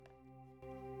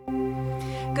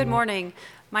Good morning.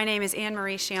 My name is Anne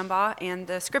Marie Shambaugh, and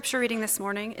the scripture reading this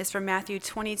morning is from Matthew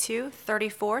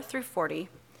 22:34 through 40.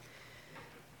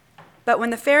 But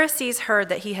when the Pharisees heard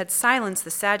that he had silenced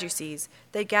the Sadducees,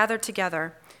 they gathered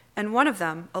together, and one of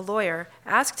them, a lawyer,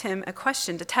 asked him a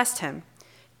question to test him.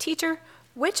 "Teacher,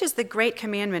 which is the great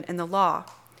commandment in the law?"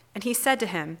 And he said to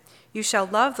him, "You shall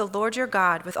love the Lord your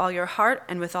God with all your heart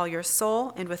and with all your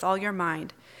soul and with all your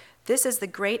mind. This is the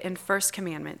great and first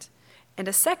commandment. And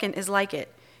a second is like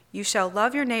it. You shall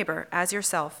love your neighbor as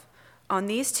yourself. On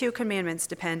these two commandments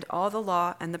depend all the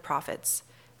law and the prophets."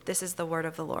 This is the word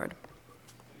of the Lord.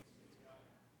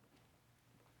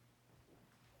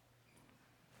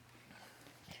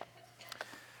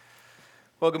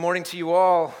 Well, good morning to you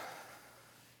all.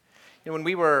 When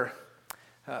we were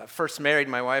first married,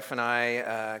 my wife and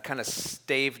I kind of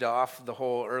staved off the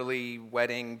whole early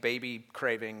wedding baby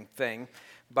craving thing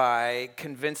by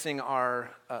convincing our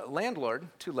landlord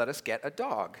to let us get a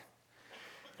dog.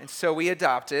 And so we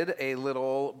adopted a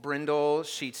little brindle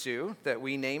Shih Tzu that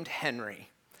we named Henry.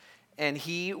 And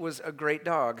he was a great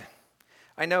dog.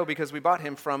 I know because we bought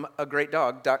him from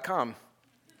agreatdog.com.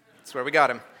 That's where we got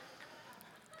him.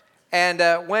 And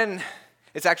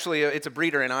it's a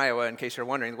breeder in Iowa, in case you're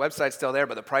wondering. The website's still there,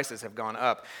 but the prices have gone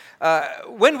up.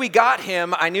 When we got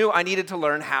him, I knew I needed to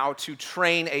learn how to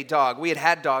train a dog. We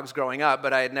had dogs growing up,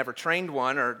 but I had never trained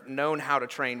one or known how to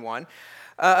train one.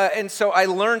 And so I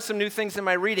learned some new things in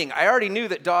my reading. I already knew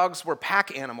that dogs were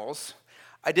pack animals.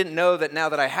 I didn't know that now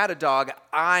that I had a dog,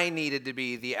 I needed to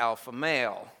be the alpha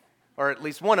male. Or at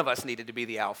least one of us needed to be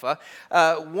the alpha.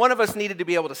 One of us needed to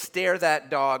be able to stare that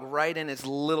dog right in his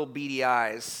little beady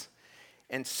eyes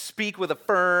and speak with a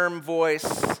firm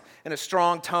voice and a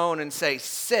strong tone and say,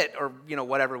 "Sit," or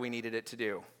whatever we needed it to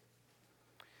do.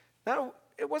 Now,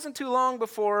 it wasn't too long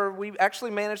before we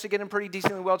actually managed to get him pretty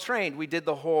decently well trained. We did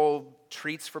the whole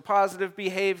treats for positive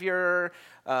behavior,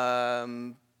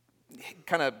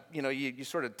 you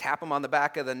sort of tap him on the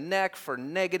back of the neck for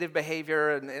negative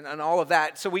behavior and all of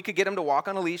that. So we could get him to walk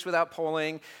on a leash without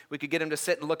pulling. We could get him to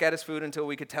sit and look at his food until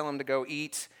we could tell him to go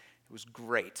eat. It was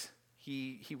great.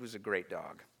 He was a great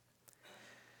dog.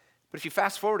 But if you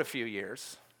fast forward a few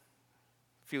years,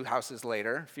 a few houses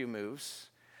later, a few moves,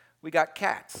 we got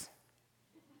cats.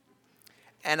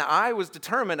 And I was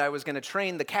determined I was going to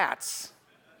train the cats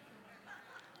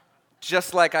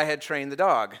just like I had trained the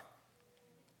dog.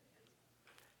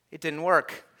 It didn't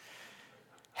work.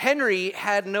 Henry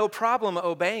had no problem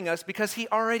obeying us because he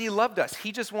already loved us.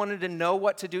 He just wanted to know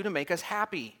what to do to make us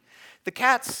happy. The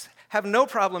cats have no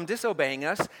problem disobeying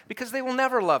us because they will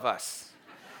never love us.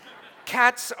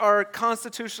 Cats are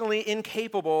constitutionally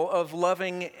incapable of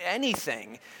loving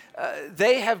anything.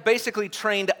 They have basically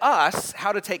trained us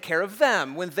how to take care of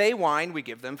them. When they whine, we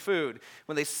give them food.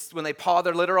 When they paw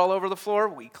their litter all over the floor,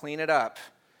 we clean it up.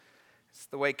 It's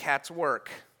the way cats work.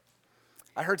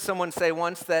 I heard someone say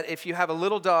once that if you have a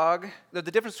little dog, the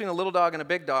difference between a little dog and a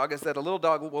big dog is that a little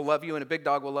dog will love you and a big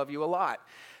dog will love you a lot.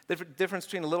 The difference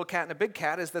between a little cat and a big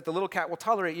cat is that the little cat will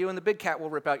tolerate you and the big cat will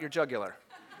rip out your jugular.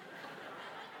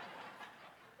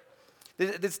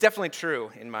 It's definitely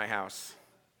true in my house.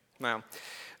 Now,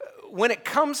 when it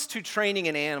comes to training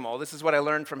an animal, this is what I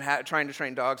learned from trying to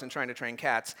train dogs and trying to train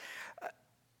cats.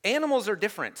 Animals are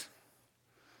different.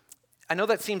 I know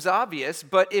that seems obvious,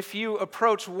 but if you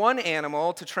approach one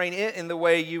animal to train it in the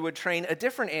way you would train a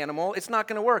different animal, it's not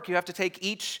going to work. You have to take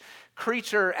each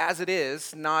creature as it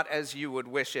is, not as you would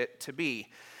wish it to be.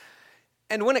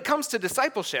 And when it comes to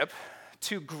discipleship,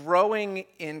 to growing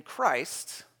in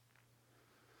Christ,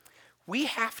 we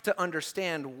have to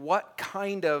understand what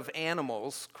kind of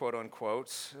animals, quote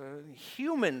unquote,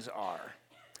 humans are.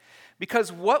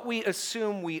 Because what we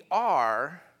assume we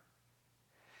are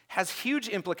has huge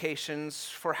implications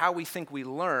for how we think we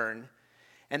learn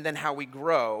and then how we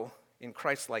grow in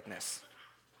Christ-likeness.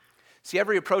 See,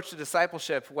 every approach to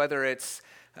discipleship, whether it's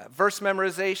verse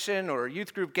memorization or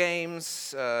youth group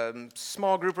games,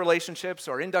 small group relationships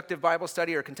or inductive Bible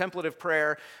study or contemplative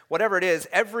prayer, whatever it is,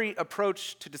 every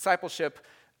approach to discipleship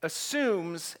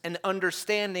assumes an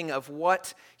understanding of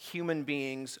what human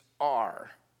beings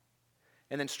are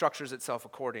and then structures itself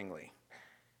accordingly.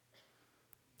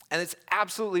 And it's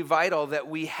absolutely vital that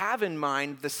we have in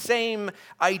mind the same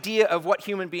idea of what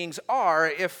human beings are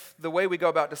if the way we go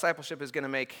about discipleship is going to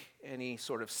make any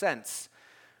sort of sense.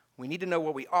 We need to know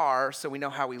what we are so we know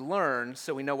how we learn,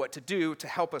 so we know what to do to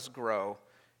help us grow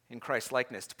in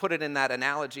Christ-likeness. To put it in that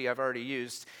analogy I've already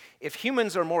used, if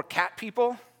humans are more cat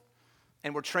people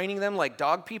and we're training them like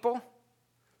dog people,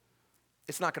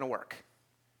 it's not going to work.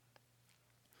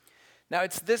 Now,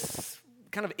 it's this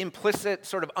kind of implicit,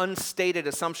 sort of unstated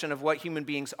assumption of what human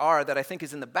beings are that I think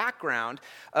is in the background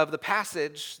of the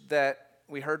passage that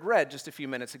we heard read just a few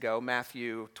minutes ago,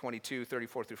 Matthew 22,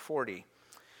 34 through 40.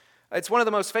 It's one of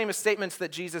the most famous statements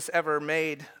that Jesus ever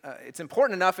made. It's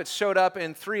important enough it showed up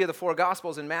in 3 of the 4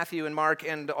 Gospels, in Matthew and Mark,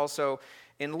 and also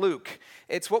in Luke.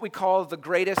 It's what we call the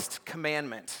greatest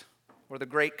commandment, or the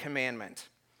Great Commandment.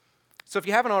 So if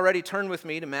you haven't already, turn with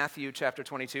me to Matthew chapter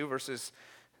 22, verses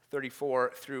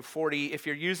 34 through 40. If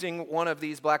you're using one of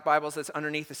these black Bibles that's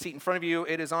underneath the seat in front of you,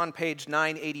 it is on page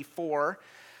 984.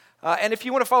 And if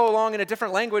you want to follow along in a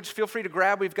different language, feel free to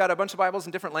grab. We've got a bunch of Bibles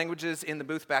in different languages in the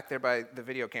booth back there by the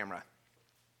video camera.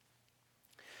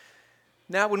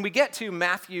 Now, when we get to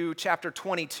Matthew chapter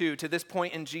 22, to this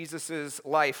point in Jesus'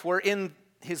 life, we're in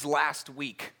his last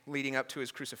week leading up to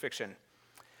his crucifixion.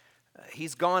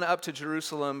 He's gone up to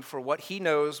Jerusalem for what he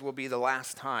knows will be the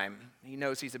last time. He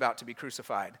knows he's about to be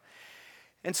crucified.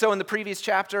 And so in the previous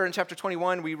chapter, in chapter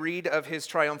 21, we read of his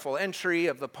triumphal entry,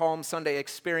 of the Palm Sunday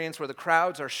experience where the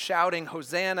crowds are shouting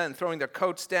Hosanna and throwing their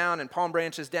coats down and palm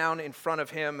branches down in front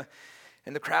of him.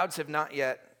 And the crowds have not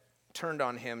yet turned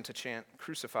on him to chant,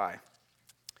 "Crucify."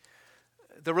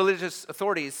 The religious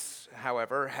authorities,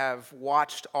 however, have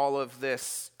watched all of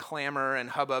this clamor and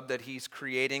hubbub that he's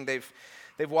creating. They've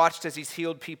watched as he's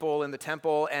healed people in the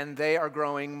temple, and they are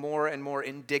growing more and more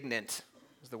indignant,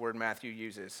 is the word Matthew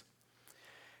uses.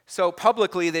 So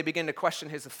publicly, they begin to question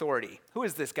his authority. Who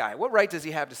is this guy? What right does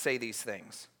he have to say these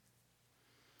things?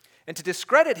 And to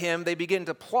discredit him, they begin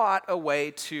to plot a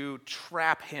way to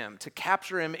trap him, to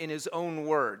capture him in his own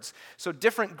words. So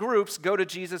different groups go to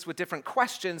Jesus with different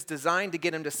questions designed to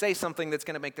get him to say something that's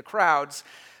going to make the crowds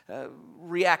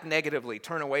react negatively,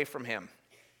 turn away from him.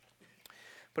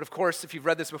 But of course, if you've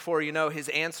read this before, you know his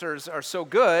answers are so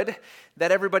good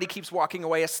that everybody keeps walking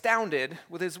away astounded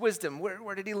with his wisdom.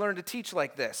 Where did he learn to teach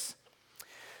like this?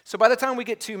 So by the time we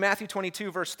get to Matthew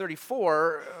 22, verse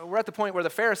 34, we're at the point where the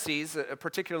Pharisees, a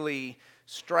particularly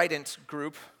strident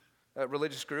group, a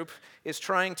religious group, is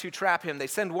trying to trap him. They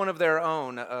send one of their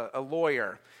own, a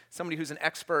lawyer, somebody who's an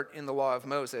expert in the law of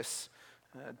Moses,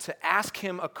 to ask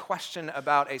him a question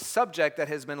about a subject that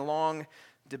has been long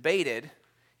debated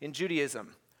in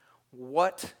Judaism.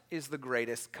 What is the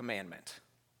greatest commandment?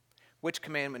 Which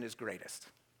commandment is greatest?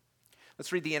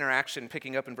 Let's read the interaction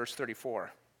picking up in verse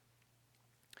 34.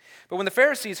 But when the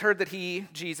Pharisees heard that he,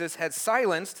 Jesus, had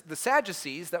silenced the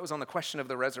Sadducees, that was on the question of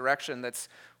the resurrection, that's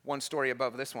one story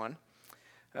above this one,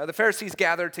 the Pharisees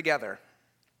gathered together.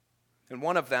 And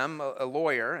one of them, a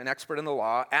lawyer, an expert in the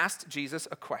law, asked Jesus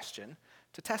a question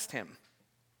to test him.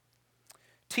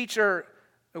 "Teacher,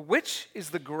 which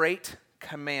is the great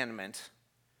commandment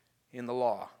in the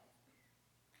law?"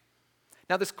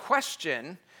 Now, this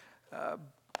question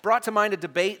brought to mind a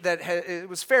debate that it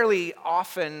was fairly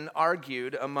often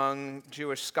argued among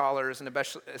Jewish scholars, and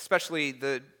especially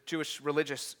the Jewish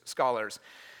religious scholars.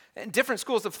 And different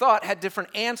schools of thought had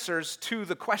different answers to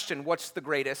the question, what's the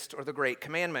greatest or the great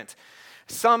commandment?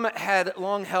 Some had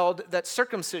long held that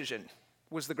circumcision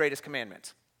was the greatest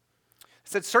commandment.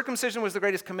 Said circumcision was the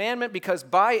greatest commandment because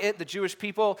by it the Jewish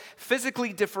people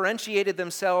physically differentiated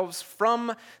themselves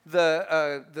from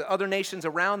the other nations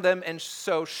around them and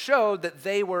so showed that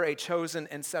they were a chosen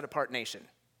and set apart nation.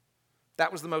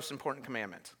 That was the most important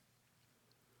commandment.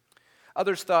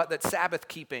 Others thought that Sabbath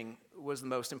keeping was the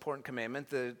most important commandment,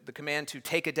 the command to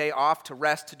take a day off, to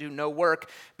rest, to do no work,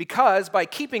 because by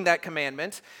keeping that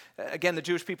commandment, again, the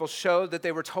Jewish people showed that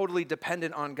they were totally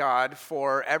dependent on God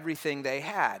for everything they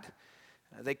had.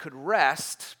 They could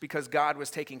rest because God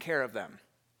was taking care of them.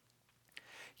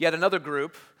 Yet another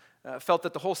group felt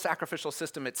that the whole sacrificial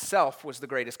system itself was the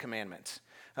greatest commandment.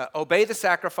 Obey the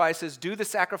sacrifices, do the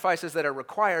sacrifices that are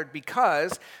required,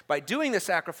 because by doing the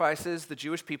sacrifices, the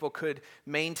Jewish people could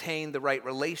maintain the right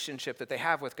relationship that they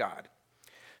have with God.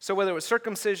 So whether it was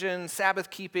circumcision, Sabbath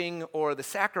keeping, or the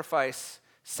sacrifice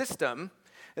system,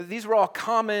 these were all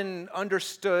common,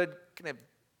 understood kind of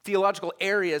theological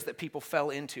areas that people fell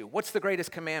into. What's the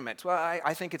greatest commandment? Well,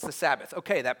 I think it's the Sabbath.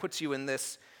 Okay, that puts you in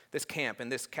this camp, in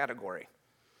this category.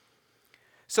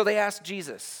 So they asked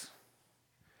Jesus,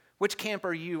 which camp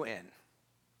are you in?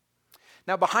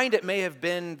 Now, behind it may have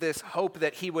been this hope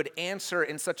that he would answer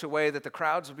in such a way that the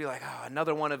crowds would be like, oh,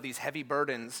 another one of these heavy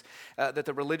burdens that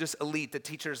the religious elite, the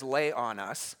teachers lay on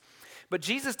us. But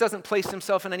Jesus doesn't place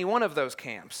himself in any one of those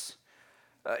camps.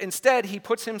 Instead, he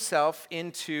puts himself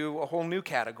into a whole new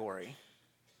category,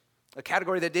 a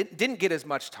category that didn't get as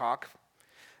much talk,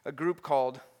 a group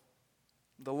called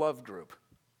the love group.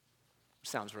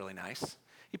 Sounds really nice.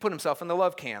 He put himself in the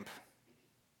love camp.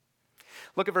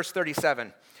 Look at verse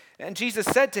 37. And Jesus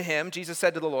said to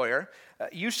the lawyer,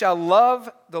 you shall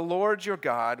love the Lord your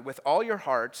God with all your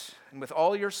heart and with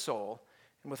all your soul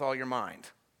and with all your mind.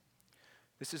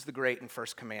 This is the great and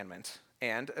first commandment.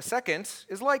 And a second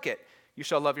is like it. You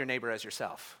shall love your neighbor as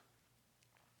yourself.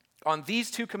 On these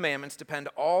two commandments depend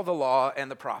all the law and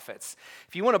the prophets.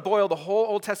 If you want to boil the whole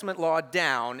Old Testament law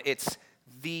down, it's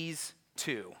these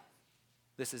two.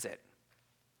 This is it.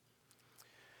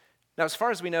 Now, as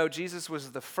far as we know, Jesus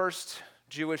was the first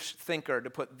Jewish thinker to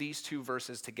put these two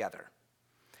verses together.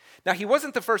 Now, he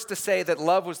wasn't the first to say that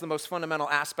love was the most fundamental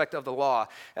aspect of the law.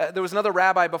 There was another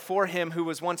rabbi before him who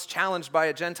was once challenged by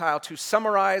a Gentile to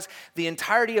summarize the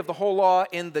entirety of the whole law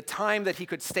in the time that he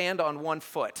could stand on one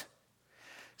foot.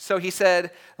 So he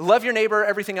said, love your neighbor,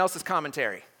 everything else is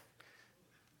commentary.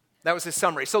 That was his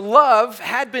summary. So love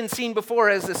had been seen before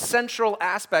as a central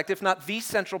aspect, if not the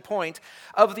central point,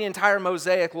 of the entire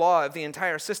Mosaic law, of the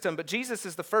entire system. But Jesus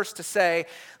is the first to say,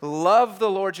 love the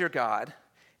Lord your God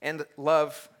and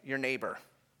love your neighbor.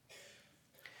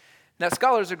 Now,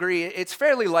 scholars agree it's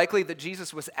fairly likely that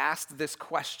Jesus was asked this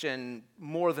question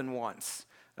more than once.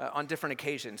 On different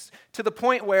occasions, to the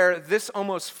point where this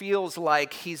almost feels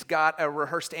like he's got a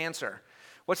rehearsed answer.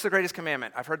 What's the greatest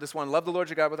commandment? I've heard this one, love the Lord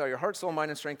your God with all your heart, soul,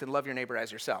 mind, and strength, and love your neighbor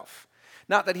as yourself.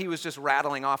 Not that he was just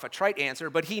rattling off a trite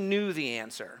answer, but he knew the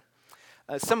answer.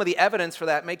 Some of the evidence for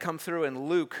that may come through in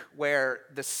Luke, where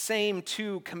the same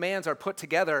two commands are put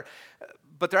together,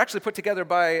 but they're actually put together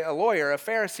by a lawyer, a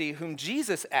Pharisee, whom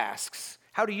Jesus asks,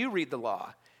 how do you read the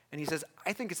law? And he says,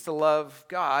 I think it's to love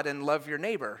God and love your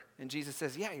neighbor. And Jesus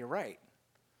says, yeah, you're right.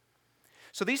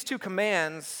 So these two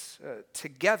commands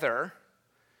together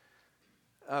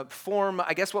form,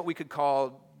 I guess, what we could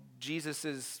call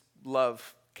Jesus'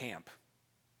 love camp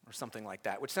or something like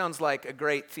that, which sounds like a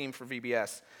great theme for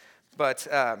VBS. But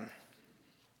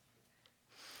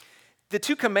the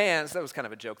two commands, that was kind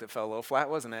of a joke that fell a little flat,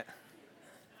 wasn't it?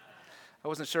 I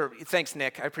wasn't sure. Thanks,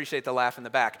 Nick. I appreciate the laugh in the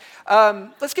back.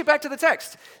 Let's get back to the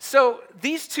text. So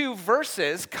these two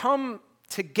verses come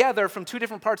together from two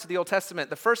different parts of the Old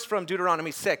Testament. The first from Deuteronomy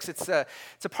 6. It's a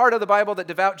part of the Bible that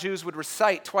devout Jews would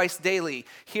recite twice daily.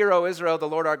 Hear, O Israel, the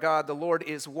Lord our God, the Lord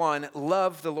is one.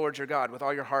 Love the Lord your God with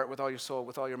all your heart, with all your soul,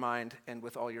 with all your mind, and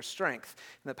with all your strength.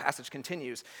 And the passage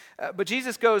continues. But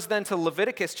Jesus goes then to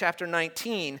Leviticus chapter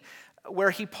 19, where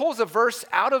he pulls a verse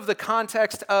out of the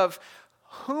context of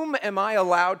whom am I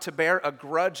allowed to bear a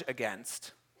grudge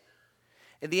against?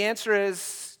 And the answer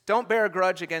is, don't bear a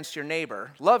grudge against your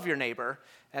neighbor. Love your neighbor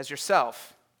as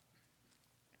yourself.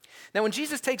 Now, when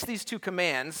Jesus takes these two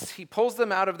commands, he pulls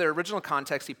them out of their original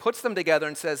context, he puts them together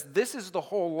and says, this is the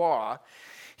whole law.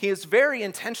 He is very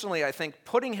intentionally, I think,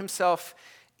 putting himself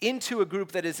into a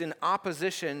group that is in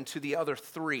opposition to the other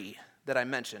three that I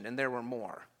mentioned, and there were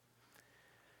more.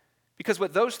 Because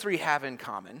what those three have in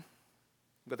common,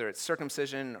 whether it's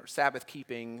circumcision or Sabbath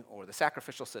keeping or the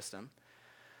sacrificial system,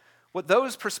 what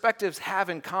those perspectives have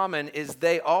in common is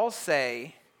they all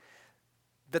say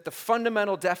that the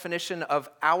fundamental definition of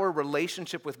our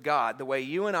relationship with God, the way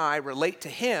you and I relate to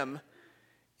Him,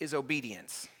 is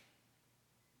obedience.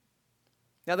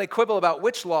 Now, they quibble about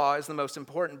which law is the most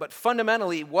important, but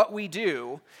fundamentally, what we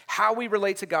do, how we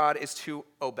relate to God, is to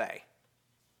obey.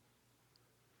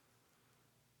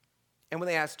 And when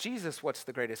they ask Jesus what's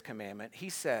the greatest commandment, he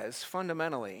says,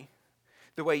 fundamentally,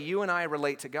 the way you and I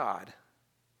relate to God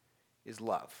is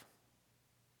love.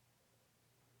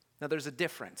 Now, there's a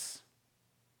difference.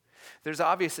 There's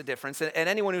obvious a difference, and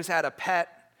anyone who's had a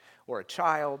pet or a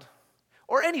child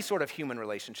or any sort of human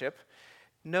relationship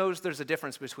knows there's a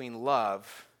difference between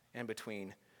love and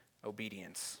between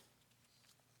obedience.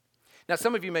 Now,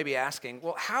 some of you may be asking,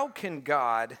 well, how can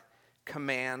God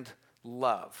command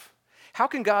love? How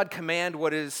can God command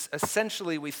what is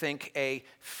essentially, we think, a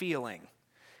feeling?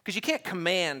 Because you can't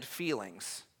command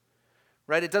feelings,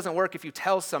 right? It doesn't work if you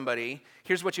tell somebody,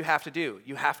 here's what you have to do.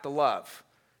 You have to love.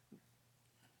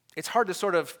 It's hard to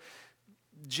sort of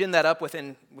gin that up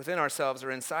within ourselves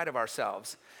or inside of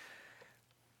ourselves.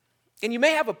 And you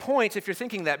may have a point if you're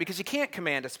thinking that, because you can't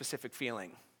command a specific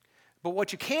feeling. But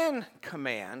what you can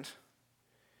command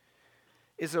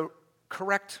is a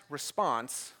correct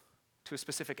response to a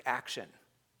specific action.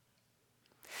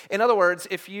 In other words,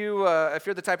 if you're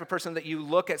the type of person that you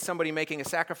look at somebody making a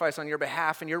sacrifice on your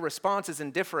behalf and your response is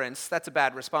indifference, that's a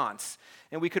bad response.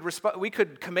 And we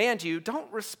could command you, don't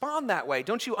respond that way.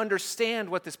 Don't you understand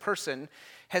what this person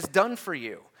has done for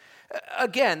you?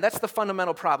 Again, that's the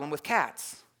fundamental problem with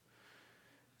cats.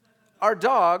 Our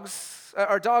dogs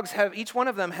have, each one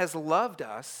of them has loved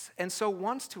us and so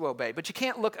wants to obey. But you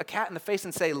can't look a cat in the face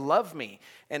and say, love me.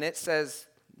 And it says,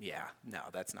 yeah, no,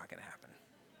 that's not going to happen.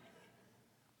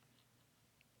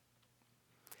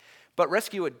 But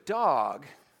rescue a dog,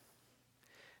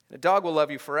 and a dog will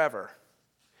love you forever.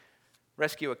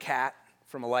 Rescue a cat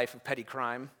from a life of petty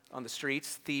crime on the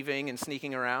streets, thieving and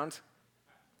sneaking around.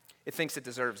 It thinks it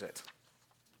deserves it.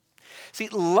 See,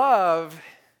 love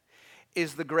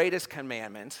is the greatest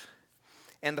commandment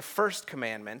and the first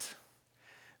commandment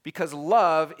because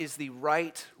love is the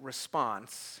right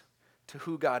response to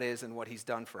who God is and what he's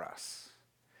done for us.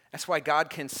 That's why God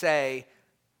can say,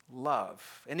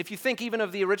 love. And if you think even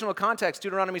of the original context,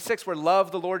 Deuteronomy 6, where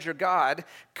love the Lord your God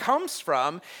comes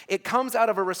from, it comes out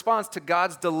of a response to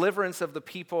God's deliverance of the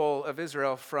people of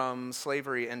Israel from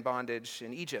slavery and bondage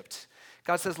in Egypt.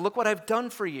 God says, look what I've done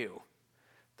for you.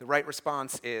 The right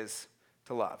response is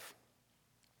to love.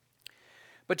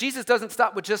 But Jesus doesn't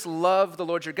stop with just love the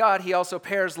Lord your God. He also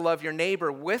pairs love your neighbor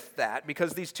with that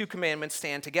because these two commandments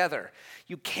stand together.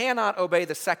 You cannot obey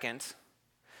the second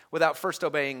without first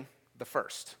obeying the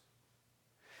first.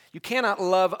 You cannot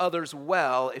love others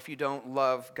well if you don't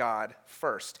love God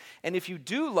first. And if you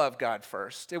do love God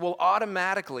first, it will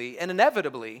automatically and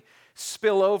inevitably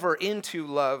spill over into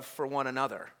love for one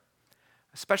another,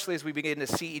 especially as we begin to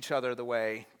see each other the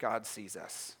way God sees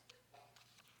us.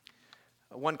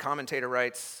 One commentator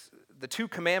writes, the two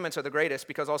commandments are the greatest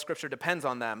because all Scripture depends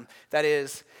on them. That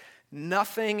is,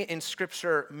 nothing in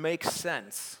Scripture makes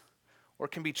sense or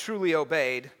can be truly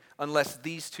obeyed unless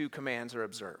these two commands are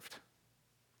observed.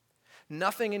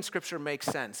 Nothing in Scripture makes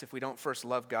sense if we don't first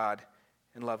love God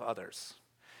and love others.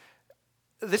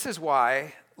 This is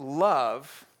why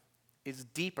love is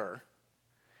deeper,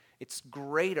 it's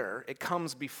greater, it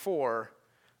comes before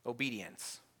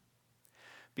obedience.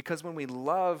 Because when we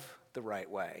love the right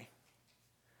way,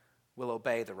 we'll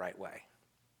obey the right way.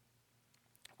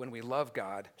 When we love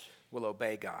God, we'll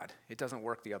obey God. It doesn't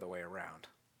work the other way around.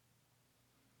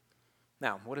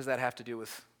 Now, what does that have to do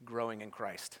with growing in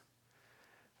Christ?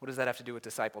 What does that have to do with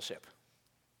discipleship?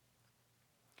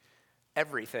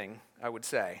 Everything, I would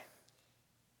say.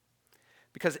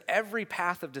 Because every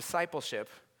path of discipleship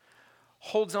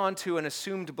holds on to an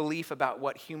assumed belief about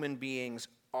what human beings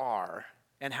are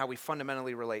and how we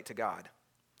fundamentally relate to God.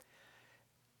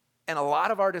 And a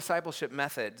lot of our discipleship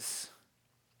methods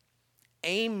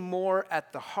aim more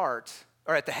at the heart,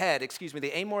 or at the head,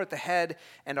 they aim more at the head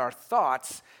and our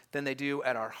thoughts than they do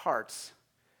at our hearts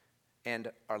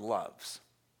and our loves.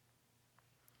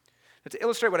 But to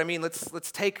illustrate what I mean,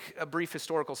 let's take a brief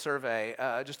historical survey.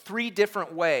 Just 3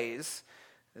 different ways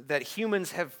that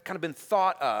humans have kind of been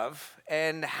thought of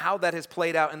and how that has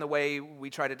played out in the way we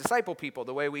try to disciple people,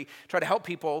 the way we try to help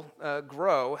people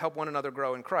help one another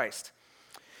grow in Christ.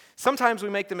 Sometimes we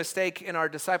make the mistake in our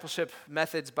discipleship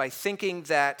methods by thinking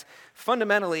that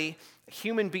fundamentally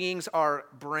human beings are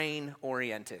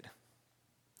brain-oriented.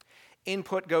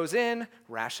 Input goes in,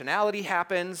 rationality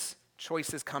happens,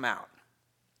 choices come out.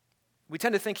 We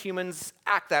tend to think humans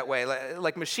act that way,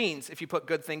 like machines. If you put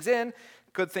good things in,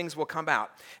 good things will come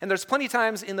out. And there's plenty of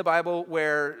times in the Bible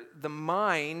where the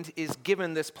mind is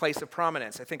given this place of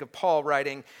prominence. I think of Paul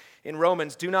writing in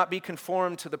Romans, do not be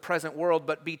conformed to the present world,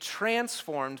 but be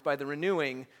transformed by the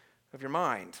renewing of your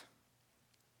mind.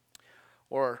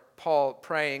 Or Paul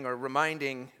praying or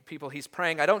reminding people he's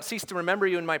praying, I don't cease to remember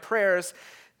you in my prayers,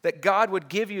 that God would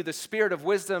give you the spirit of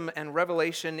wisdom and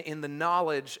revelation in the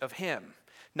knowledge of him.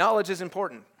 Knowledge is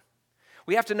important.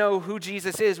 We have to know who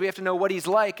Jesus is. We have to know what he's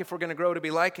like if we're going to grow to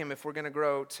be like him, if we're going to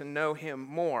grow to know him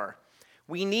more.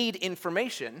 We need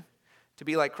information to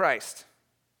be like Christ.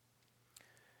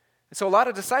 And so a lot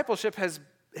of discipleship has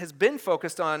been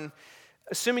focused on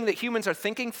assuming that humans are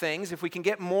thinking things. If we can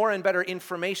get more and better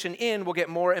information in, we'll get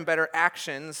more and better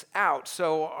actions out.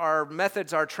 So our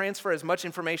methods are transfer as much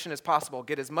information as possible.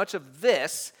 Get as much of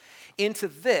this into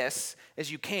this as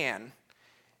you can.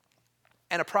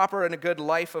 And a proper and a good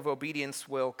life of obedience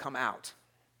will come out.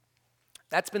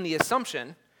 That's been the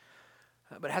assumption,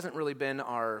 but it hasn't really been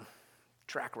our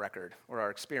track record or our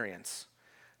experience.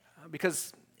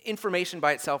 Because information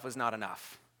by itself is not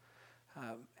enough.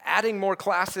 Adding more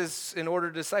classes in order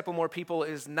to disciple more people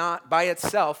is not by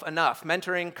itself enough.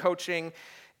 Mentoring, coaching,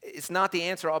 is not the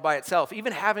answer all by itself.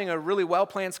 Even having a really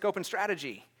well-planned scope and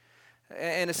strategy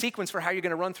and a sequence for how you're going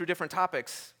to run through different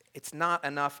topics, it's not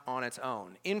enough on its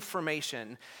own.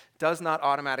 Information does not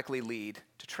automatically lead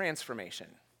to transformation.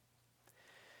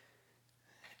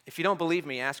 If you don't believe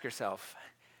me, ask yourself,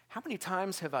 how many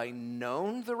times have I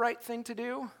known the right thing to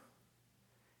do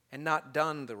and not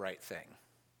done the right thing?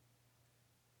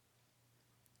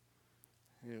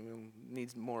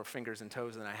 Needs more fingers and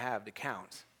toes than I have to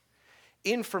count.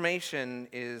 Information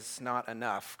is not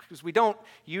enough because we don't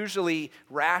usually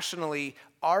rationally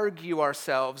argue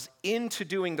ourselves into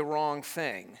doing the wrong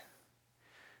thing.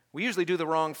 We usually do the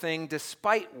wrong thing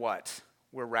despite what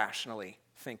we're rationally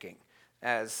thinking.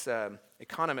 As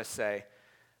economists say,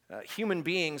 human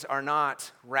beings are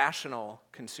not rational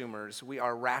consumers. We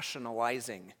are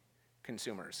rationalizing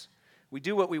consumers. We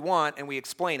do what we want and we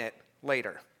explain it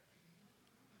later.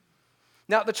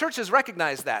 Now, the church has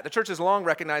recognized that. The church has long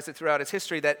recognized it throughout its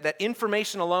history that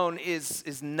information alone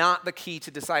is not the key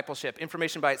to discipleship,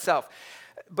 information by itself.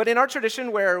 But in our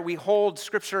tradition, where we hold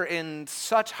Scripture in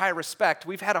such high respect,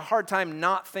 we've had a hard time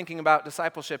not thinking about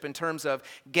discipleship in terms of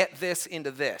get this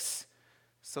into this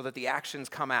so that the actions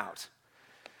come out.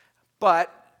 But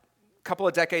a couple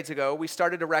of decades ago, we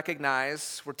started to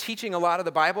recognize we're teaching a lot of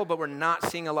the Bible, but we're not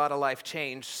seeing a lot of life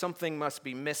change. Something must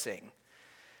be missing.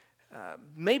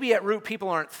 Maybe at root, people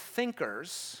aren't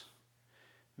thinkers.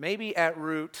 Maybe at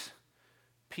root,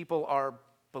 people are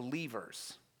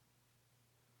believers.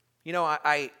 You know,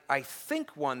 I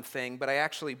think one thing, but I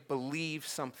actually believe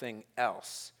something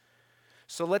else.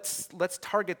 So let's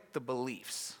target the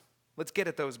beliefs. Let's get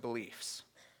at those beliefs.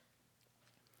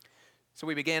 So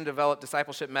we began to develop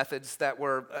discipleship methods that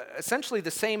were essentially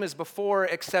the same as before,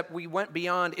 except we went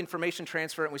beyond information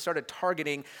transfer and we started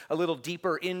targeting a little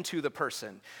deeper into the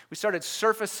person. We started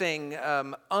surfacing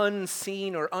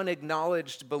unseen or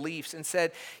unacknowledged beliefs and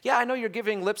said, yeah, I know you're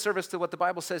giving lip service to what the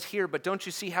Bible says here, but don't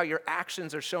you see how your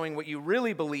actions are showing what you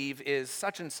really believe is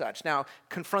such and such? Now,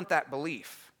 confront that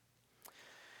belief.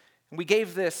 We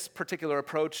gave this particular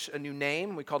approach a new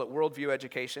name. We called it worldview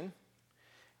education.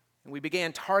 And we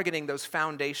began targeting those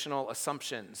foundational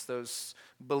assumptions, those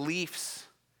beliefs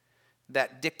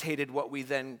that dictated what we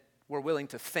then were willing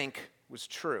to think was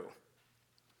true.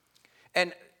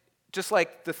 And just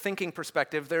like the thinking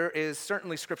perspective, there is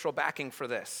certainly scriptural backing for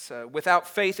this. Without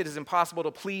faith, it is impossible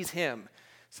to please him,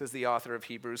 says the author of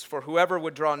Hebrews, for whoever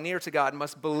would draw near to God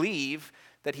must believe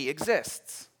that he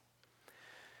exists.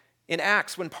 In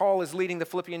Acts, when Paul is leading the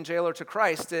Philippian jailer to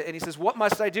Christ, and he says, what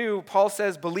must I do? Paul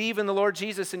says, believe in the Lord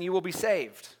Jesus and you will be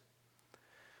saved.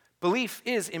 Belief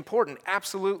is important,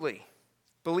 absolutely.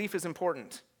 Belief is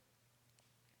important.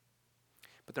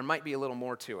 But there might be a little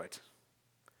more to it.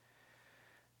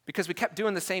 Because we kept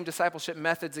doing the same discipleship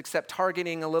methods except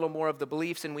targeting a little more of the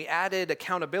beliefs, and we added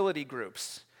accountability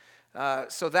groups.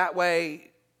 So that way,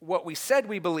 what we said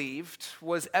we believed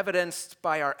was evidenced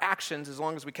by our actions as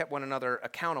long as we kept one another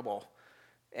accountable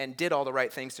and did all the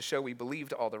right things to show we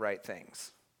believed all the right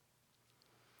things.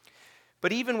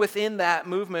 But even within that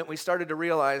movement, we started to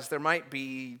realize there might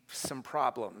be some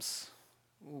problems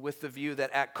with the view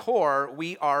that at core,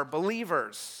 we are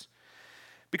believers.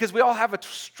 Because we all have a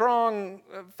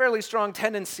fairly strong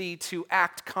tendency to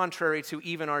act contrary to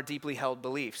even our deeply held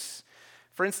beliefs.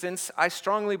 For instance, I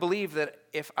strongly believe that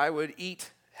if I would eat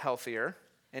healthier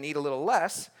and eat a little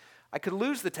less, I could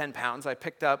lose the 10 pounds I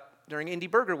picked up during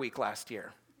Indie Burger Week last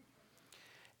year.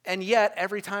 And yet,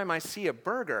 every time I see a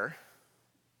burger,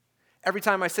 every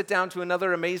time I sit down to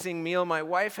another amazing meal my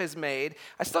wife has made,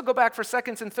 I still go back for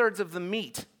seconds and thirds of the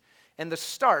meat and the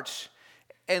starch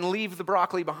and leave the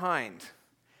broccoli behind.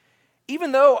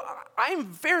 Even though I'm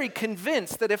very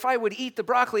convinced that if I would eat the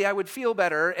broccoli, I would feel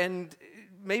better and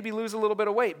maybe lose a little bit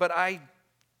of weight, but I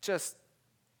just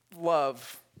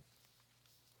love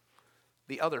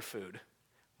the other food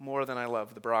more than I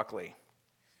love the broccoli.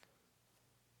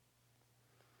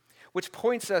 Which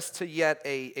points us to yet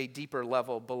a deeper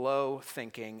level below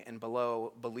thinking and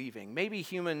below believing. Maybe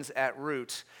humans at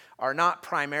root are not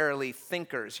primarily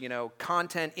thinkers,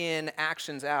 content in,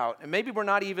 actions out. And maybe we're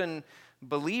not even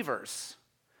believers.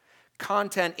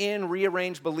 Content in,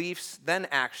 rearrange beliefs, then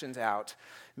actions out.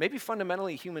 Maybe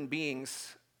fundamentally human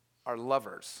beings are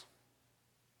lovers.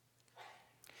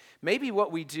 Maybe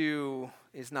what we do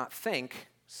is not think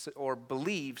or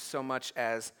believe so much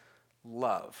as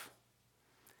love.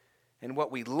 And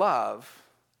what we love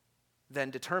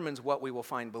then determines what we will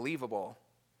find believable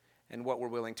and what we're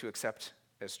willing to accept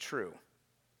as true.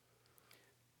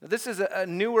 Now, this is a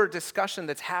newer discussion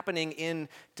that's happening in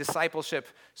discipleship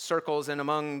circles and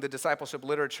among the discipleship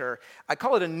literature. I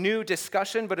call it a new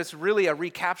discussion, but it's really a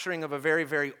recapturing of a very,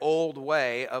 very old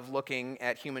way of looking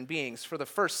at human beings. For the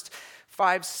first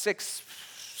 5, 6,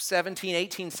 17,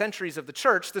 18 centuries of the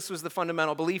church, this was the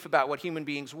fundamental belief about what human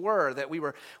beings were, that we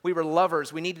were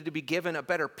lovers. We needed to be given a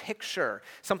better picture,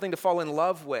 something to fall in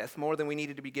love with, more than we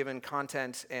needed to be given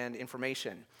content and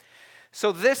information.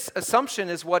 So this assumption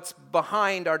is what's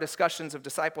behind our discussions of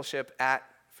discipleship at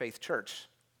Faith Church.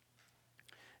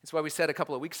 It's why we said a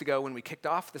couple of weeks ago when we kicked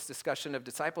off this discussion of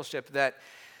discipleship that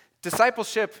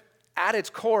discipleship at its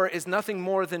core is nothing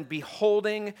more than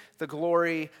beholding the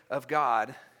glory of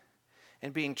God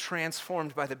and being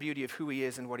transformed by the beauty of who he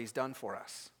is and what he's done for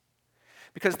us.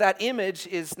 Because that image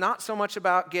is not so much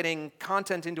about getting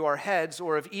content into our heads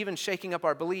or of even shaking up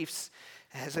our beliefs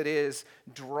as it is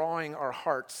drawing our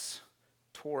hearts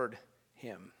toward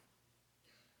him.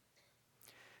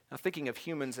 Now, thinking of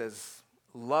humans as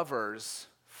lovers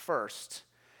first,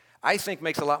 I think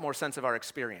makes a lot more sense of our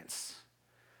experience.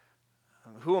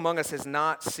 Who among us has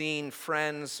not seen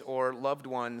friends or loved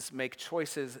ones make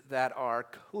choices that are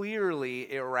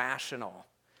clearly irrational?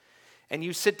 And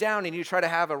you sit down and you try to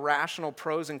have a rational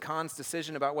pros and cons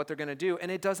decision about what they're going to do, and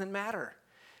it doesn't matter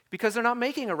because they're not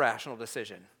making a rational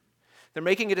decision. They're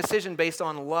making a decision based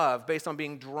on love, based on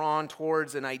being drawn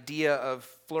towards an idea of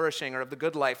flourishing or of the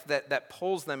good life that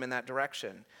pulls them in that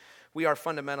direction. We are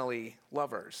fundamentally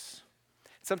lovers.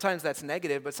 Sometimes that's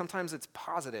negative, but sometimes it's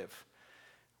positive.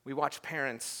 We watch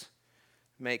parents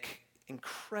make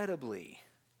incredibly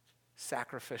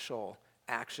sacrificial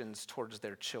actions towards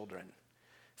their children.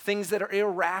 Things that are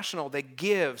irrational. They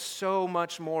give so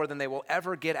much more than they will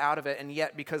ever get out of it, and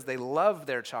yet because they love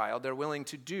their child, they're willing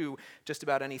to do just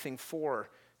about anything for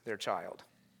their child.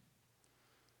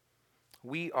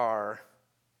 We are,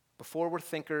 before we're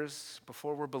thinkers,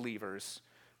 before we're believers,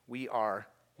 we are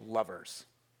lovers.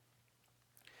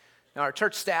 Now, our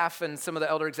church staff and some of the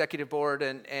elder executive board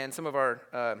and some of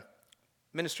our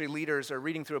ministry leaders are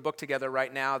reading through a book together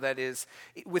right now that is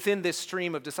within this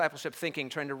stream of discipleship thinking,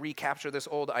 trying to recapture this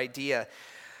old idea.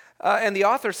 And the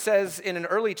author says in an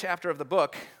early chapter of the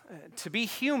book, to be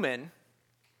human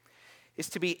is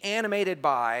to be animated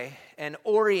by and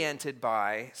oriented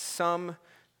by some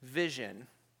vision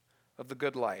of the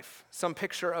good life, some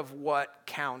picture of what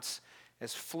counts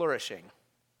as flourishing.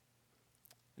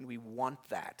 And we want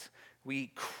that.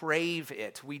 We crave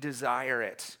it. We desire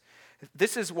it.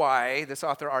 This is why, this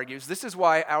author argues, this is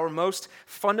why our most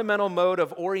fundamental mode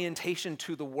of orientation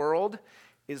to the world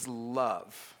is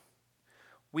love.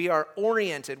 We are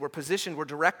oriented, we're positioned, we're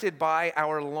directed by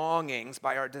our longings,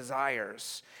 by our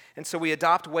desires. And so we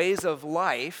adopt ways of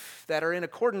life that are in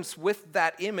accordance with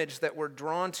that image that we're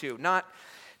drawn to.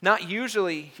 Not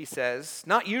usually, he says,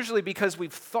 not usually because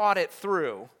we've thought it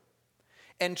through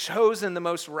and chosen the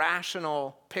most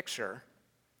rational picture,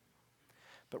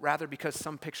 but rather because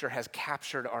some picture has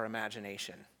captured our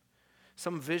imagination.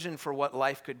 Some vision for what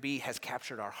life could be has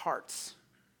captured our hearts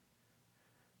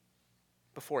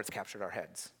before it's captured our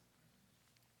heads.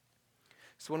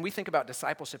 So when we think about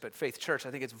discipleship at Faith Church,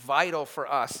 I think it's vital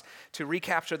for us to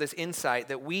recapture this insight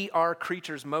that we are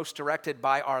creatures most directed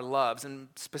by our loves, and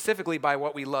specifically by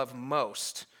what we love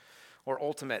most or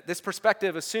ultimate. This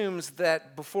perspective assumes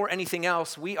that before anything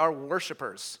else, we are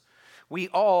worshipers. We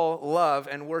all love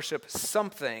and worship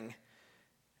something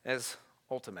as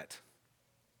ultimate.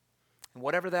 And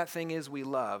whatever that thing is we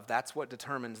love, that's what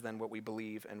determines then what we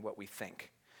believe and what we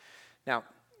think. Now,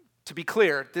 to be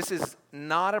clear, this is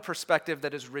not a perspective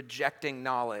that is rejecting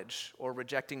knowledge or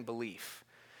rejecting belief.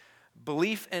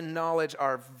 Belief and knowledge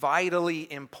are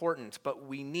vitally important, but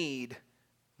we need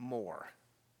more.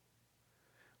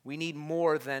 We need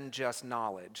more than just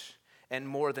knowledge and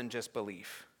more than just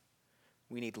belief.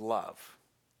 We need love.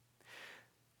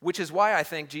 Which is why I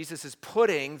think Jesus is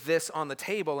putting this on the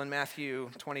table in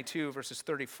Matthew 22, verses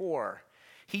 34.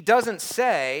 He doesn't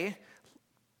say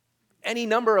any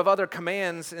number of other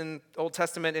commands in Old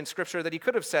Testament in Scripture that he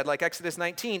could have said, like Exodus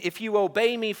 19, if you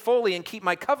obey me fully and keep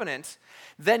my covenant,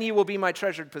 then you will be my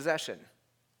treasured possession.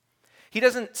 He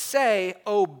doesn't say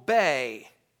obey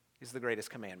is the greatest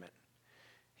commandment.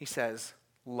 He says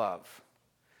love.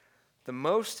 The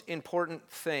most important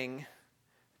thing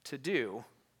to do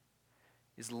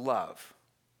is love.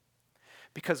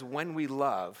 Because when we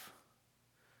love,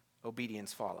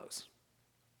 obedience follows.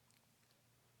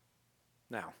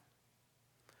 Now,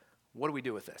 what do we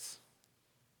do with this?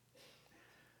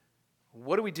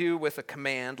 What do we do with a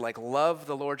command like love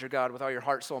the Lord your God with all your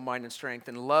heart, soul, mind, and strength,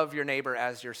 and love your neighbor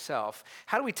as yourself?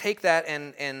 How do we take that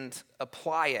and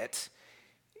apply it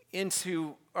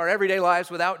into our everyday lives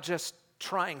without just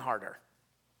trying harder?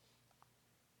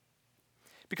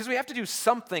 Because we have to do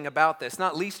something about this,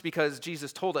 not least because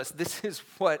Jesus told us this is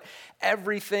what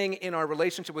everything in our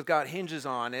relationship with God hinges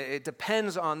on. It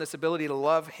depends on this ability to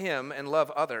love Him and love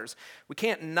others. We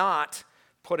can't not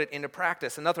put it into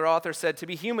practice. Another author said, to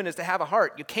be human is to have a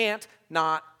heart. You can't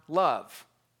not love.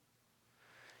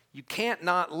 You can't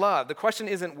not love. The question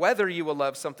isn't whether you will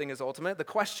love something as ultimate. The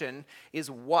question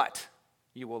is what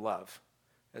you will love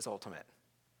as ultimate.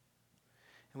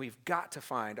 And we've got to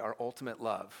find our ultimate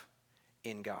love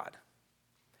in God.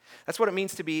 That's what it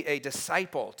means to be a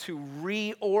disciple, to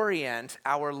reorient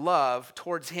our love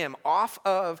towards him, off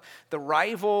of the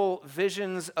rival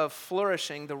visions of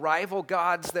flourishing, the rival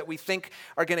gods that we think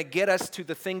are going to get us to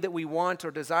the thing that we want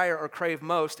or desire or crave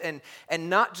most, and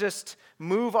not just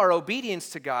move our obedience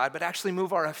to God, but actually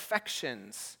move our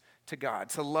affections to God,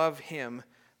 to love him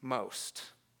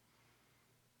most,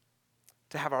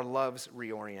 to have our loves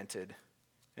reoriented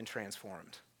and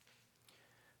transformed.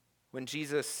 When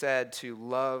Jesus said to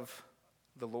love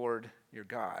the Lord your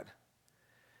God,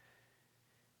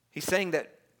 he's saying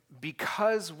that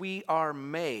because we are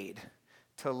made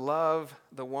to love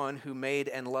the one who made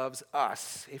and loves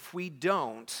us, if we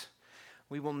don't,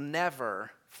 we will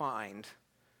never find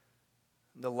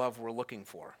the love we're looking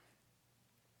for.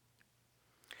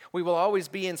 We will always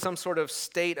be in some sort of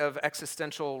state of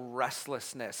existential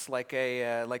restlessness, like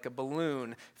a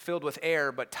balloon filled with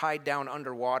air but tied down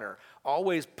underwater,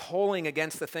 always pulling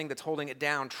against the thing that's holding it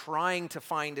down, trying to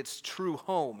find its true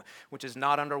home, which is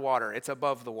not underwater, it's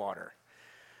above the water.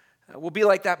 We'll be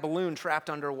like that balloon trapped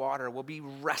underwater. We'll be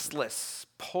restless,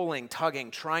 pulling,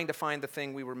 tugging, trying to find the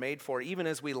thing we were made for, even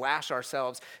as we lash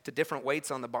ourselves to different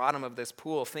weights on the bottom of this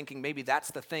pool, thinking maybe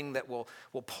that's the thing that will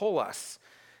pull us,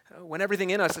 when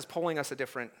everything in us is pulling us a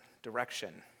different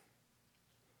direction.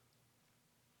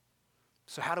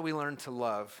 So how do we learn to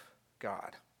love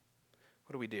God?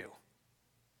 What do we do?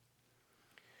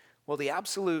 Well, the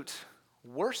absolute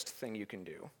worst thing you can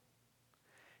do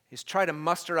is try to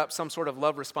muster up some sort of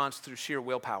love response through sheer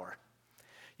willpower.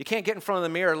 You can't get in front of the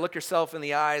mirror, look yourself in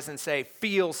the eyes, and say,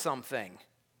 feel something.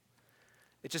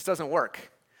 It just doesn't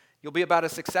work. You'll be about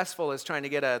as successful as trying to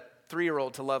get a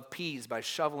 3-year-old to love peas by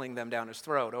shoveling them down his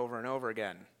throat over and over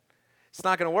again. It's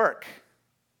not going to work.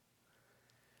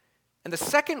 And the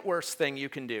second worst thing you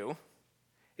can do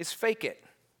is fake it.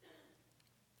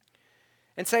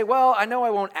 And say, well, I know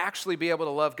I won't actually be able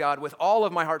to love God with all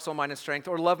of my heart, soul, mind, and strength,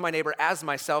 or love my neighbor as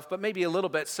myself, but maybe a little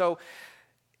bit. So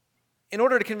in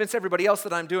order to convince everybody else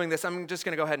that I'm doing this, I'm just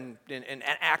going to go ahead and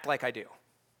act like I do.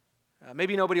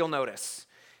 Maybe nobody will notice.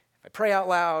 If I pray out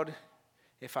loud,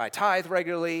 if I tithe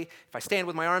regularly, if I stand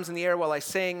with my arms in the air while I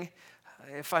sing,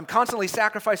 if I'm constantly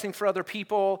sacrificing for other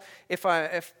people, if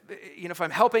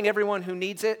I'm helping everyone who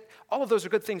needs it, all of those are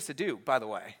good things to do, by the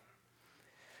way.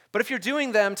 But if you're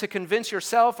doing them to convince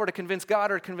yourself or to convince God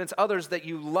or to convince others that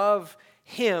you love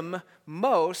him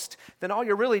most, then all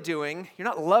you're really doing, you're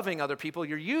not loving other people,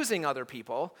 you're using other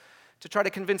people to try to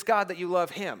convince God that you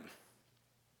love him.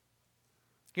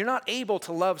 You're not able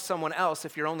to love someone else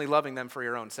if you're only loving them for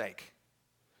your own sake.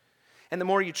 And the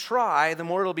more you try, the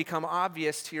more it'll become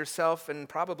obvious to yourself and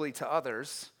probably to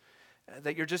others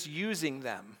that you're just using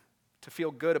them to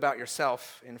feel good about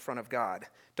yourself in front of God.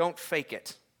 Don't fake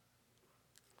it.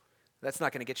 That's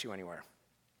not going to get you anywhere.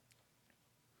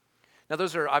 Now,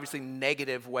 those are obviously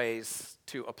negative ways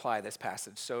to apply this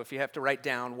passage. So if you have to write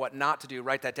down what not to do,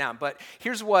 write that down. But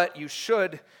here's what you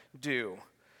should do.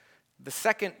 The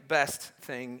second best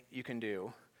thing you can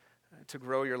do to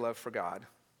grow your love for God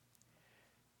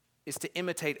is to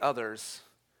imitate others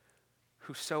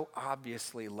who so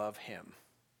obviously love him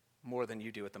more than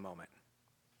you do at the moment.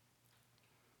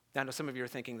 Now, I know some of you are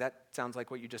thinking, that sounds like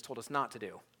what you just told us not to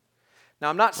do. Now,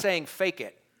 I'm not saying fake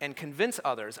it and convince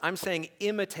others. I'm saying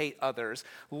imitate others.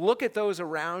 Look at those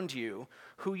around you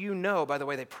who you know by the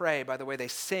way they pray, by the way they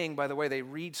sing, by the way they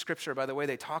read Scripture, by the way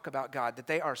they talk about God, that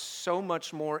they are so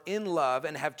much more in love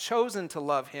and have chosen to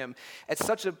love him at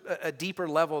such a deeper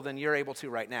level than you're able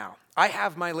to right now. I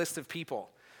have my list of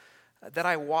people that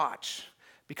I watch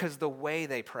because the way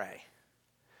they pray,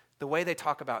 the way they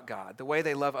talk about God, the way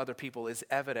they love other people is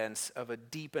evidence of a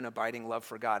deep and abiding love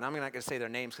for God. And I'm not going to say their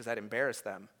names because I'd embarrass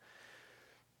them.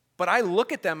 But I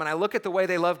look at them and I look at the way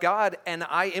they love God and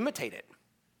I imitate it.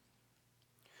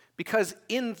 Because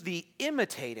in the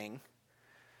imitating,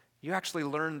 you actually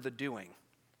learn the doing.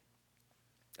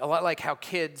 A lot like how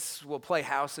kids will play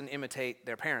house and imitate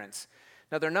their parents.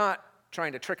 Now, they're not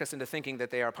trying to trick us into thinking that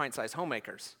they are pint-sized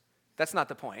homemakers. That's not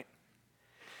the point.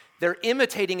 They're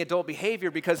imitating adult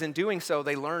behavior because in doing so,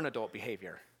 they learn adult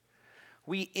behavior.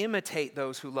 We imitate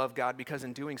those who love God because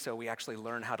in doing so, we actually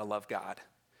learn how to love God.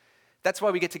 That's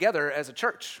why we get together as a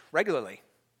church regularly,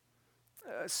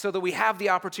 so that we have the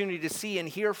opportunity to see and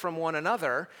hear from one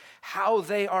another how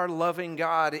they are loving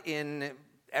God in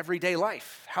everyday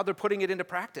life, how they're putting it into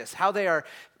practice, how their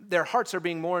hearts are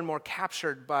being more and more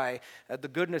captured by the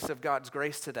goodness of God's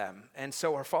grace to them, and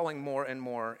so are falling more and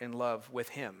more in love with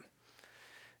him.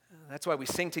 That's why we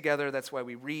sing together. That's why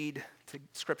we read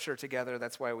Scripture together.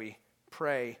 That's why we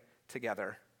pray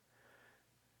together.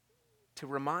 To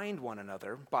remind one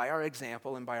another by our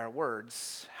example and by our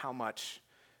words how much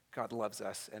God loves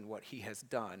us and what he has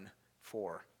done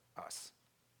for us.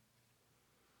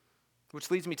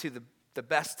 Which leads me to the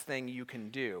best thing you can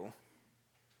do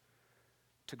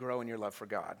to grow in your love for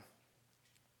God,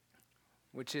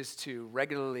 which is to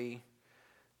regularly,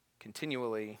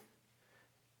 continually,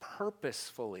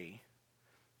 purposefully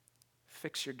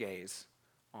fix your gaze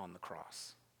on the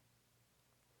cross.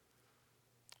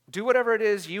 Do whatever it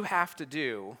is you have to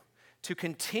do to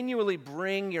continually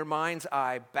bring your mind's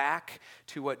eye back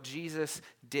to what Jesus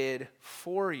did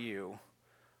for you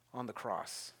on the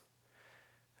cross.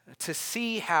 To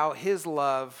see how his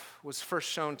love was first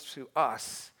shown to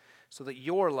us so that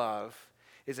your love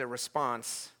is a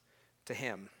response to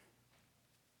him.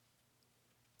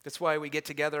 That's why we get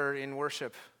together in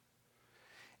worship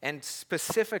and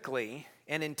specifically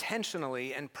and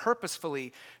intentionally and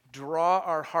purposefully draw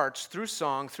our hearts through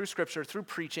song, through scripture, through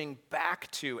preaching,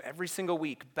 back to, every single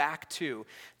week, back to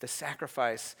the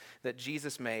sacrifice that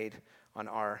Jesus made on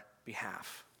our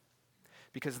behalf.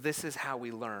 Because this is how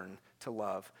we learn to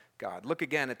love God. Look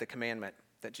again at the commandment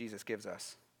that Jesus gives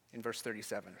us in verse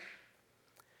 37.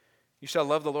 You shall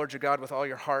love the Lord your God with all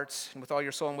your heart and with all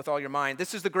your soul and with all your mind.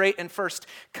 This is the great and first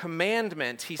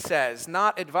commandment, he says,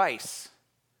 not advice.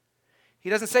 He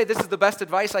doesn't say this is the best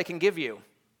advice I can give you.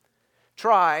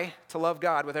 Try to love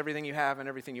God with everything you have and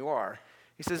everything you are.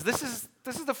 He says this is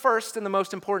the first and the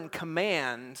most important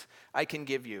command I can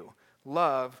give you.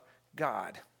 Love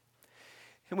God.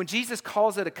 And when Jesus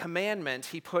calls it a commandment,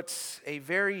 he puts a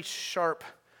very sharp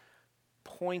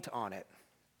point on it.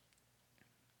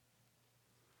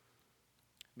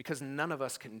 Because none of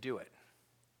us can do it.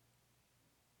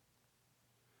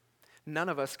 None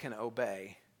of us can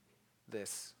obey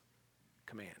this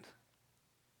command.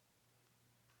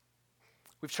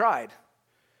 We've tried,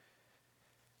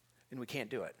 and we can't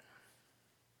do it.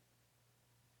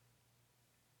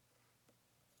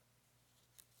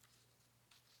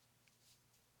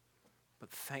 But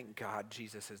thank God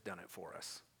Jesus has done it for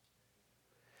us.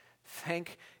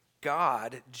 Thank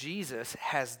God Jesus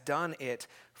has done it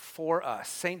for us.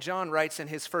 St. John writes in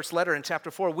his first letter in chapter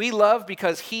 4, we love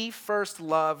because he first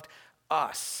loved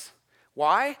us.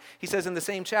 Why? He says in the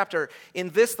same chapter,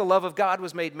 in this the love of God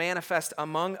was made manifest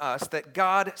among us, that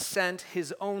God sent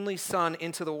his only Son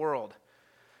into the world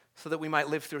so that we might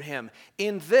live through him.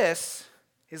 In this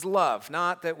is love,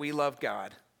 not that we love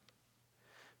God,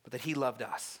 but that he loved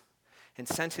us and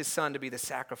sent his Son to be the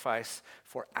sacrifice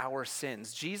for our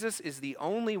sins. Jesus is the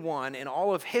only one in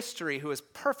all of history who has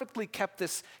perfectly kept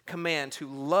this command to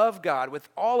love God with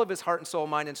all of his heart and soul,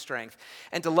 mind and strength,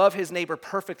 and to love his neighbor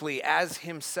perfectly as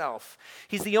himself.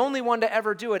 He's the only one to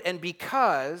ever do it, and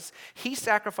because he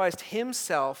sacrificed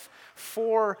himself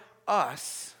for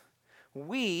us,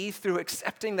 we, through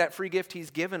accepting that free gift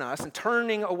he's given us and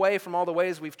turning away from all the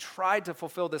ways we've tried to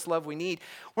fulfill this love we need,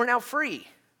 we're now free.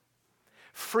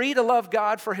 Free to love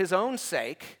God for his own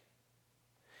sake,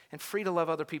 and free to love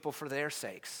other people for their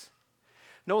sakes.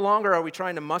 No longer are we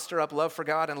trying to muster up love for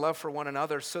God and love for one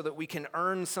another so that we can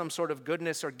earn some sort of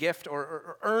goodness or gift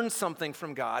or earn something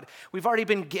from God. We've already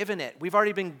been given it. We've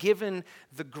already been given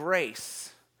the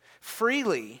grace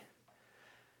freely,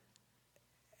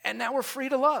 and now we're free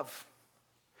to love.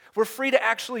 We're free to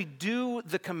actually do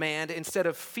the command instead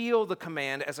of feel the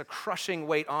command as a crushing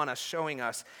weight on us, showing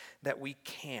us that we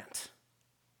can't.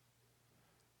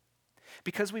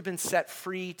 Because we've been set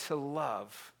free to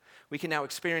love, we can now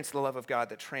experience the love of God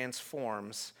that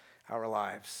transforms our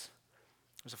lives.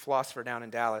 There's a philosopher down in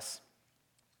Dallas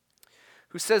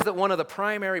who says that one of the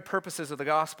primary purposes of the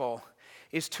gospel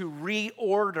is to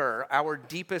reorder our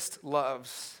deepest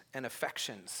loves and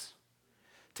affections,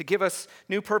 to give us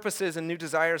new purposes and new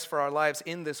desires for our lives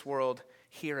in this world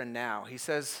here and now. He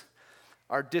says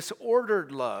our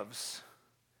disordered loves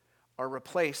are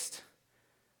replaced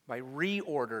by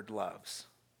reordered loves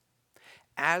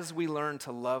as we learn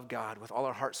to love God with all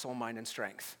our heart, soul, mind, and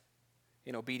strength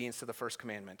in obedience to the first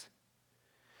commandment.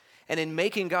 And in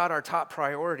making God our top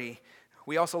priority,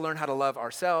 we also learn how to love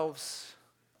ourselves,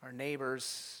 our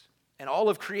neighbors, and all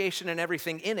of creation and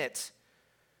everything in it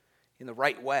in the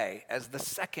right way, as the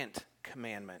second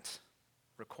commandment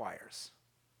requires.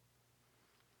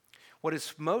 What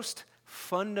is most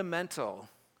fundamental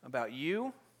about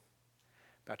you,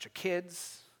 about your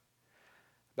kids,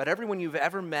 about everyone you've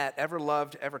ever met, ever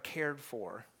loved, ever cared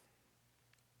for,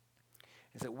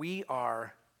 is that we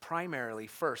are primarily,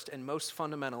 first, and most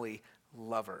fundamentally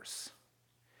lovers,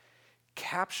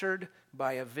 captured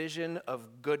by a vision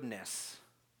of goodness.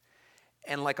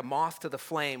 And like a moth to the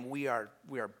flame, we are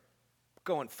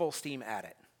going full steam at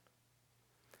it.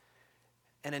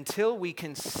 And until we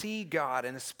can see God,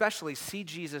 and especially see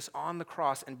Jesus on the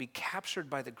cross and be captured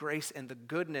by the grace and the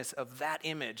goodness of that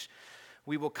image,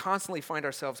 we will constantly find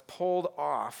ourselves pulled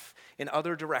off in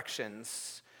other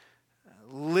directions,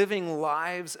 living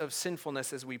lives of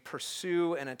sinfulness as we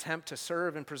pursue and attempt to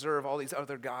serve and preserve all these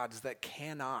other gods that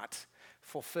cannot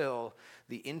fulfill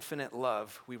the infinite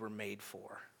love we were made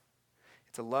for.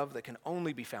 It's a love that can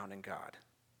only be found in God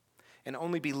and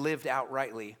only be lived out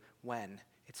rightly when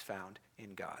it's found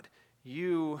in God.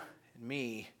 You and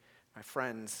me, my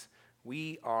friends,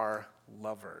 we are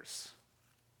lovers.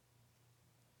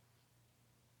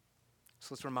 So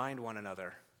let's remind one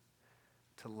another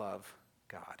to love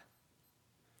God.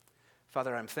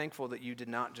 Father, I'm thankful that you did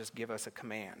not just give us a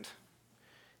command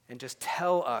and just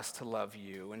tell us to love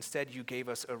you. Instead, you gave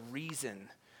us a reason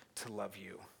to love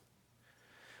you.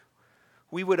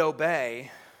 We would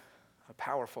obey a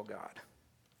powerful God.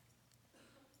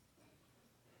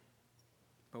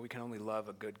 But we can only love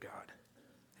a good God.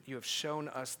 You have shown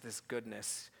us this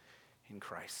goodness in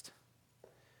Christ.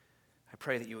 I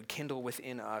pray that you would kindle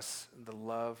within us the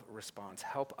love response.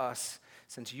 Help us,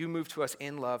 since you move to us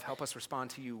in love, help us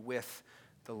respond to you with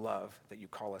the love that you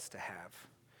call us to have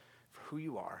for who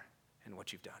you are and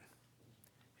what you've done.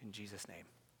 In Jesus' name,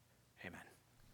 amen.